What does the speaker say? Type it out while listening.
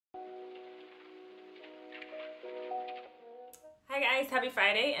guys, happy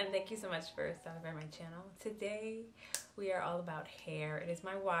Friday and thank you so much for stopping by my channel. Today we are all about hair. It is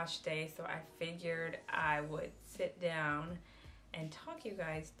my wash day, so I figured I would sit down and talk you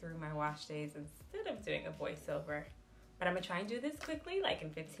guys through my wash days instead of doing a voiceover. But I'm gonna try and do this quickly, like in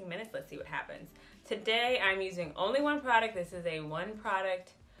 15 minutes. Let's see what happens. Today I'm using only one product. This is a one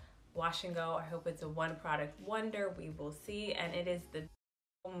product wash and go. I hope it's a one product wonder. We will see. And it is the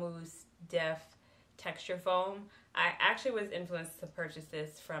Doux Mousse Def Texture Foam. I actually was influenced to purchase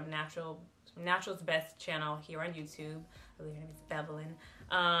this from Natural's Best channel here on YouTube. I believe her name is Bevelyn.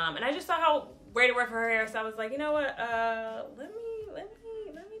 And I just saw how great it worked for her hair, so I was like, you know what? Let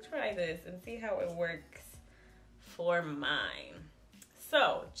me try this and see how it works for mine.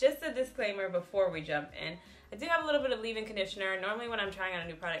 So, just a disclaimer before we jump in. I do have a little bit of leave-in conditioner. Normally when I'm trying out a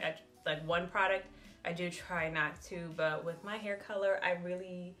new product, like one product, I do try not to, but with my hair color, I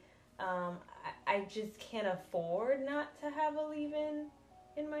really, I just can't afford not to have a leave-in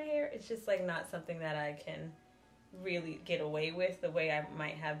in my hair. It's just like not something that I can really get away with the way I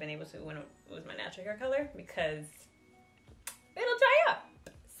might have been able to when it was my natural hair color, because it'll dry up.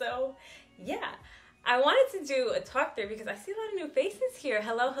 So yeah, I wanted to do a talk through because I see a lot of new faces here.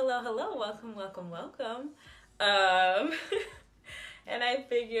 Hello, hello, hello. Welcome, welcome, welcome. And I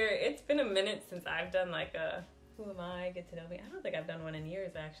figure it's been a minute since I've done like a who am I, get to know me. I don't think I've done one in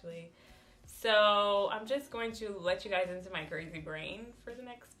years actually. So I'm just going to let you guys into my crazy brain for the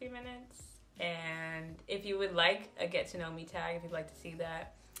next few minutes. And if you would like a get to know me tag, if you'd like to see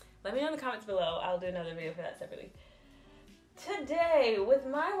that, let me know in the comments below. I'll do another video for that separately. Today, with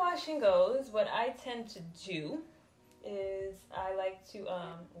my wash and goes, what I tend to do is I like to,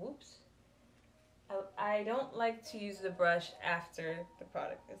 I don't like to use the brush after the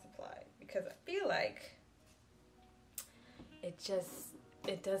product is applied because I feel like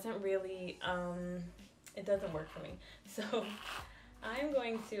it doesn't really, it doesn't work for me. So I'm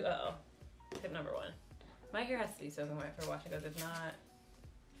going to, tip number one, my hair has to be soaking wet for wash and goes. If not,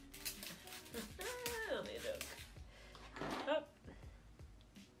 it'll be a joke.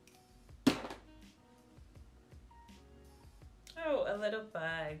 Oh, a little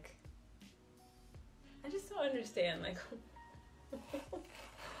bug. I just don't understand, like,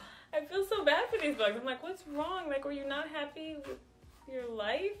 I feel so bad for these bugs. I'm like, what's wrong? Like, were you not happy with your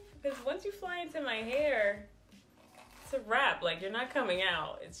life? Because once you fly into my hair, it's a wrap. Like, you're not coming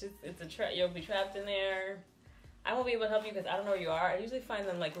out. It's just, it's a trap. You'll be trapped in there. I won't be able to help you because I don't know where you are. I usually find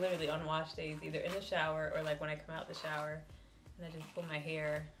them, like, literally on wash days, either in the shower or, like, when I come out the shower and I just pull my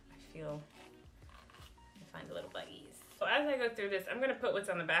hair, I find the little buggies. So as I go through this, I'm going to put what's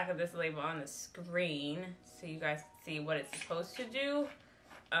on the back of this label on the screen so you guys can see what it's supposed to do.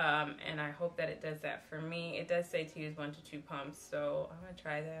 And I hope that it does that for me. It does say to use 1 to 2 pumps, so I'm going to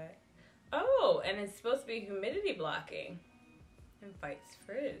try that. Oh, and it's supposed to be humidity blocking and fights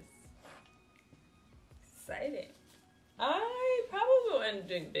frizz. Exciting. I probably will end up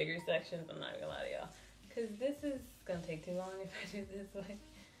doing bigger sections, I'm not even gonna lie to y'all, because this is gonna take too long if I do this way.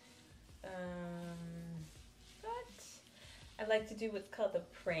 But I like to do what's called the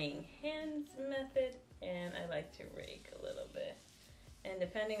praying hands method, and I like to rake a little bit. And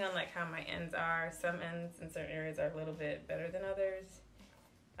depending on like how my ends are, some ends in certain areas are a little bit better than others.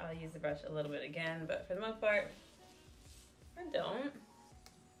 I'll use the brush a little bit again, but for the most part, I don't.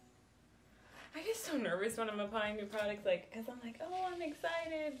 I get so nervous when I'm applying new products, like, because I'm like, oh, I'm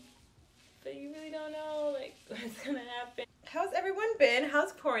excited, but you really don't know, like, what's gonna happen. How's everyone been?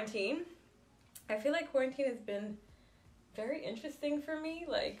 How's quarantine? I feel like quarantine has been very interesting for me,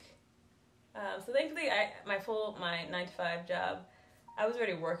 like, so thankfully, my 9 to 5 job, I was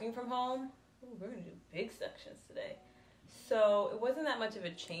already working from home. Ooh, we're gonna do big sections today. So it wasn't that much of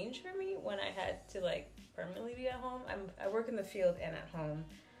a change for me when I had to, like, permanently be at home. I work in the field and at home.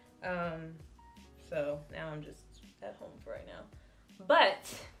 So now I'm just at home for right now.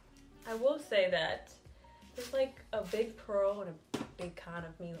 But I will say that there's like a big pro and a big con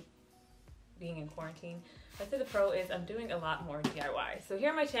of me being in quarantine. I'd say the pro is I'm doing a lot more DIY. So here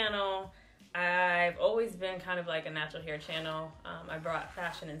on my channel, I've always been kind of like a natural hair channel. I brought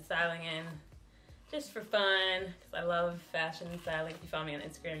fashion and styling in just for fun because I love fashion and styling. If you follow me on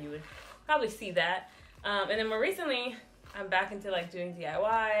Instagram, you would probably see that. And then more recently, I'm back into like doing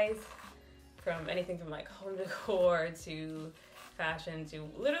DIYs. From anything from like home decor to fashion to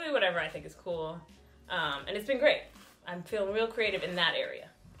literally whatever I think is cool. And it's been great. I'm feeling real creative in that area.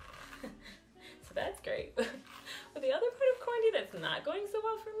 So that's great. But the other part of quarantine that's not going so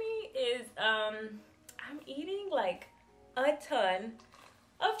well for me is I'm eating like a ton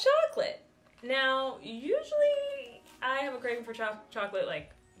of chocolate. Now, usually I have a craving for chocolate like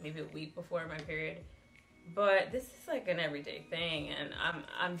maybe a week before my period. But this is like an everyday thing, and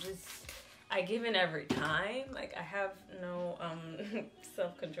I give in every time. Like, I have no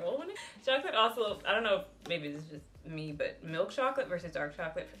self-control in it. Chocolate also, I don't know, maybe this is just me, but milk chocolate versus dark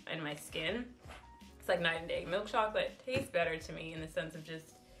chocolate in my skin, it's like night and day. Milk chocolate tastes better to me in the sense of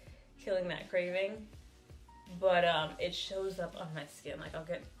just killing that craving, but it shows up on my skin. Like, I'll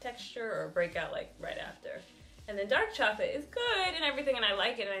get texture or breakout like right after. And then dark chocolate is good and everything, and I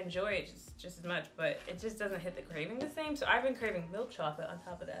like it and I enjoy it just as much, but it just doesn't hit the craving the same. So I've been craving milk chocolate on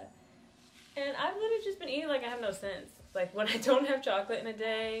top of that. And I've literally just been eating like I have no sense. Like, when I don't have chocolate in a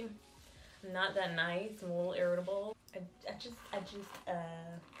day, I'm not that nice. I'm a little irritable. I'm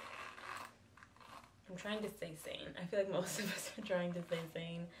trying to stay sane. I feel like most of us are trying to stay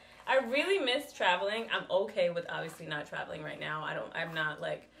sane. I really miss traveling. I'm okay with obviously not traveling right now. I'm not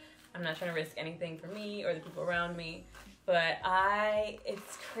trying to risk anything for me or the people around me. But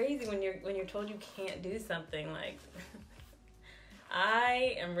it's crazy when you're told you can't do something. Like,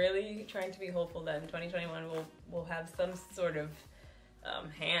 I am really trying to be hopeful that in 2021 we'll have some sort of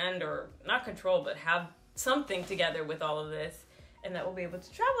hand, or not control, but have something together with all of this, and that we'll be able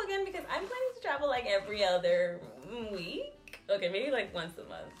to travel again, because I'm planning to travel like every other week. Okay, maybe like once a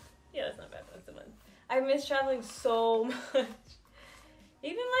month. Yeah, that's not bad, once a month. I miss traveling so much.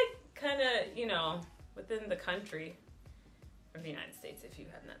 Even like kind of, you know, within the country of the United States, if you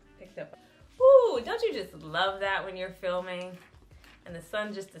have not picked up. Ooh, don't you just love that when you're filming and the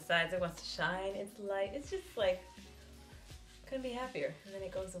sun just decides it wants to shine its light? It's just like, couldn't be happier. And then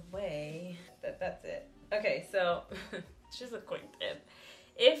it goes away. That's it. Okay, so it's just a quick tip.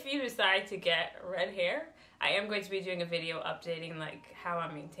 If you decide to get red hair, I am going to be doing a video updating like how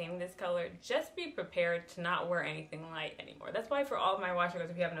I'm maintaining this color. Just be prepared to not wear anything light anymore. That's why for all of my wash and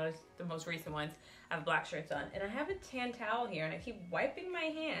goes, if you haven't noticed, the most recent ones, I have black shirts on. And I have a tan towel here, and I keep wiping my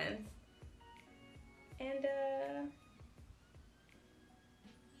hands. And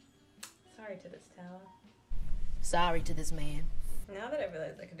sorry to this towel. Sorry to this man. Now that I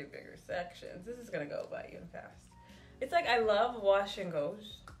realize I can do bigger sections, this is gonna go by even fast. It's like, I love wash and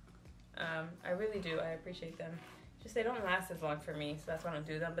goes. I really do. I appreciate them. Just they don't last as long for me, so that's why I don't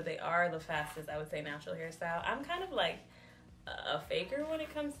do them. But they are the fastest, I would say, natural hairstyle. I'm kind of like a faker when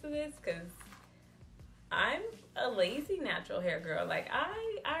it comes to this, because I'm a lazy natural hair girl. Like,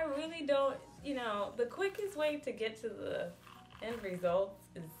 I really don't, you know, the quickest way to get to the end results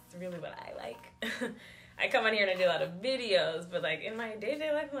is really what I like. I come on here and I do a lot of videos, but like in my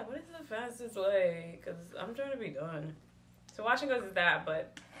day-to-day life, I'm like, what is the fastest way? Because I'm trying to be done. So wash and goes is that,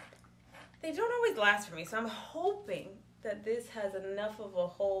 but they don't always last for me. So I'm hoping that this has enough of a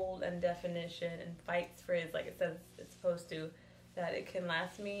hold and definition and fights for it, like it says it's supposed to, that it can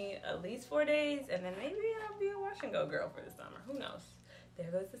last me at least 4 days, and then maybe I'll be a wash and go girl for the summer. Who knows?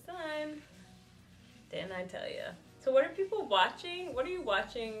 There goes the sun. Didn't I tell you? So what are people watching? What are you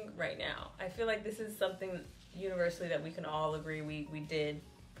watching right now? I feel like this is something universally that we can all agree we did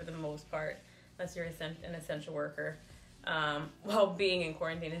for the most part, unless you're an essential worker. While being in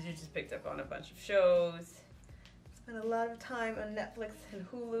quarantine, is you just picked up on a bunch of shows. Spent a lot of time on Netflix and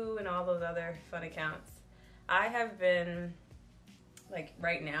Hulu and all those other fun accounts. I have been, like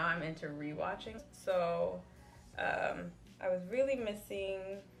right now, I'm into rewatching. So I was really missing,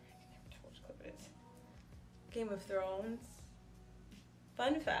 which clip it is? Game of Thrones.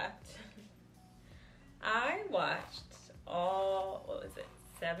 Fun fact, I watched all, what was it,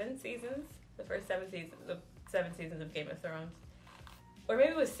 7 seasons? The first 7 seasons of Game of Thrones. Or maybe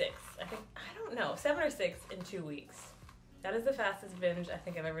it was 6. I don't know, 7 or 6 in 2 weeks. That is the fastest binge I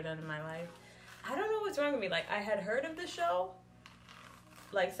think I've ever done in my life. I don't know what's wrong with me. Like, I had heard of the show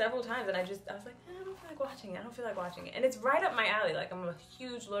like several times, and I was like, I don't feel like watching it. I don't feel like watching it. And it's right up my alley. Like, I'm a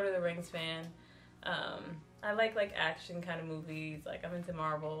huge Lord of the Rings fan. I like action kind of movies. Like, I'm into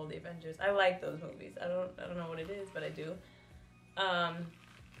Marvel, the Avengers. I like those movies. I don't know what it is, but I do.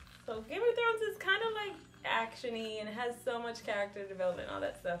 So Game of Thrones is kind of like action-y, and it has so much character development and all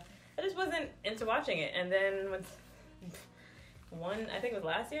that stuff. I just wasn't into watching it. And then I think it was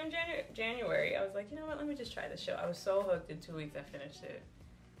last year in January, I was like, you know what, let me just try this show. I was so hooked. In 2 weeks I finished it.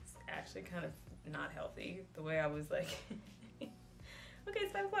 It's actually kind of not healthy, the way I was like, okay,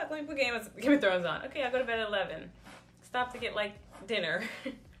 it's 5 o'clock, let me put Game of Thrones on. Okay, I'll go to bed at 11. Stop to get like dinner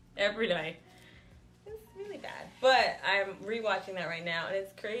every night. It's really bad. But I'm rewatching that right now, and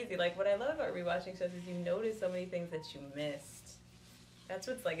it's crazy. Like, what I love about rewatching shows is you notice so many things that you missed. That's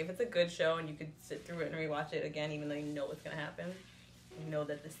what's like, if it's a good show and you could sit through it and rewatch it again, even though you know what's going to happen, you know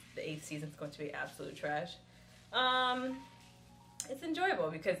that the 8th season is going to be absolute trash. It's enjoyable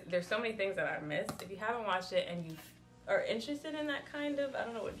because there's so many things that I missed. If you haven't watched it and you are interested in that kind of, I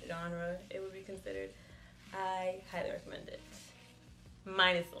don't know what genre it would be considered, I highly recommend it.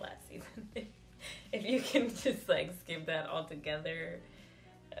 Minus the last season. If you can just like skip that altogether,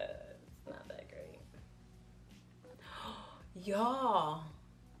 it's not that great. Y'all.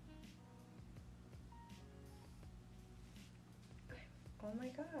 Oh my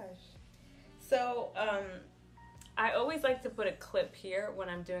gosh. So, I always like to put a clip here when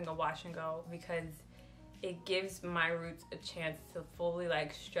I'm doing a wash and go because it gives my roots a chance to fully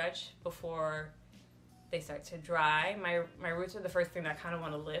like stretch before they start to dry. My roots are the first thing that I kind of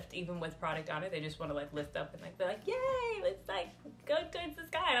want to lift, even with product on it. They just want to like lift up and like they're like, yay, let's like go towards the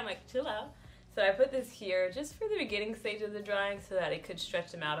sky. And I'm like, chill out. So I put this here just for the beginning stage of the drying so that it could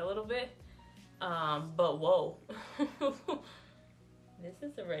stretch them out a little bit. But whoa, this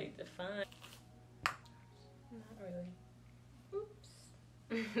is already defined. Not really. Oops.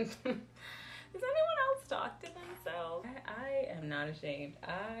 Does anyone else talk to themselves? I am not ashamed.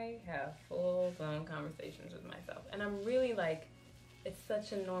 I have full-blown conversations with myself. And I'm really like, it's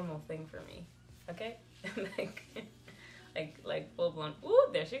such a normal thing for me. Okay? like full-blown, ooh,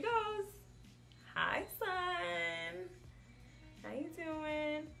 there she goes. Hi, son. How you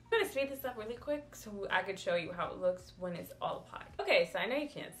doing? I'm gonna speed this up really quick so I could show you how it looks when it's all applied. Okay, so I know you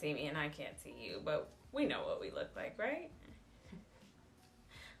can't see me and I can't see you, but we know what we look like, right?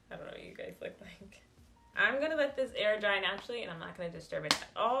 I don't know what you guys look like. I'm gonna let this air dry naturally and I'm not gonna disturb it at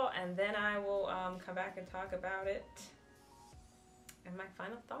all, and then I will come back and talk about it and my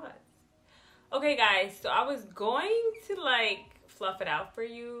final thoughts. Okay guys, so I was going to like fluff it out for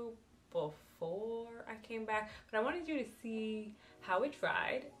you before I came back, but I wanted you to see how it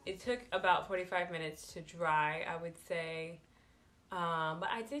dried. It took about 45 minutes to dry, I would say. But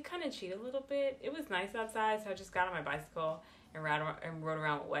I did kind of cheat a little bit. It was nice outside, so I just got on my bicycle and rode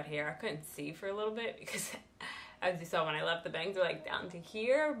around with wet hair. I couldn't see for a little bit because, as you saw when I left, the bangs were like down to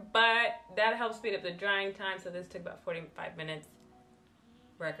here. But that helped speed up the drying time, so this took about 45 minutes.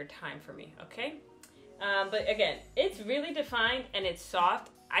 Record time for me, okay? But again, it's really defined and it's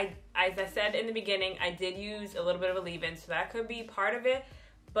soft. As I said in the beginning, I did use a little bit of a leave-in, so that could be part of it.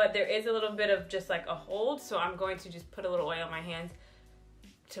 But there is a little bit of just like a hold, so I'm going to just put a little oil on my hands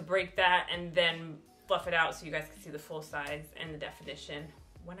to break that and then fluff it out so you guys can see the full size and the definition.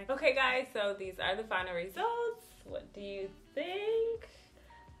 Okay guys, so these are the final results. What do you think?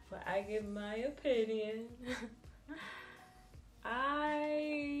 Before I give my opinion.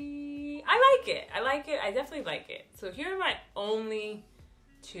 I like it. I like it. I definitely like it. So here are my only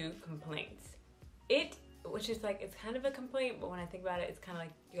 2 complaints. Which is like, it's kind of a complaint, but when I think about it, it's kind of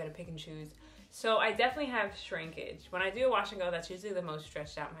like you gotta pick and choose. So I definitely have shrinkage. When I do a wash and go, that's usually the most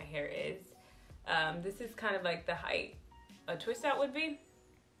stretched out my hair is. This is kind of like the height a twist out would be.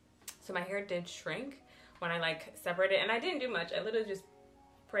 So my hair did shrink when I like separated it, and I didn't do much. I literally just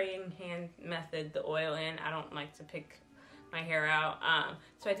praying hand method the oil in. I don't like to pick my hair out.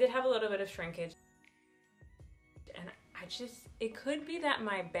 So I did have a little bit of shrinkage, and it could be that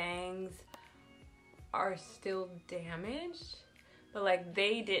my bangs are still damaged, but like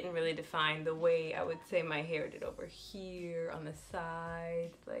they didn't really define the way I would say my hair did over here on the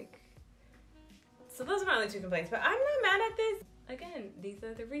sides, like. So those are my only 2 complaints, but I'm not mad at this. Again, these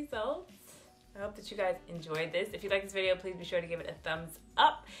are the results. I hope that you guys enjoyed this. If you like this video, please be sure to give it a thumbs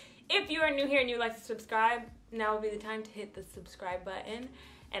up. If you are new here and you'd like to subscribe, now would be the time to hit the subscribe button,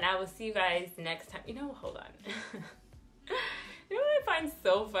 and I will see you guys next time. You know, hold on. You know what I find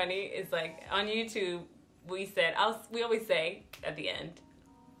so funny is like on YouTube, we always say at the end,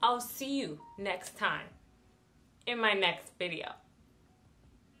 I'll see you next time in my next video.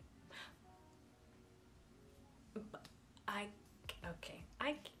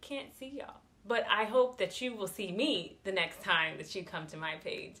 I can't see y'all, but I hope that you will see me the next time that you come to my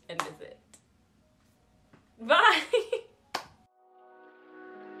page and visit. Bye.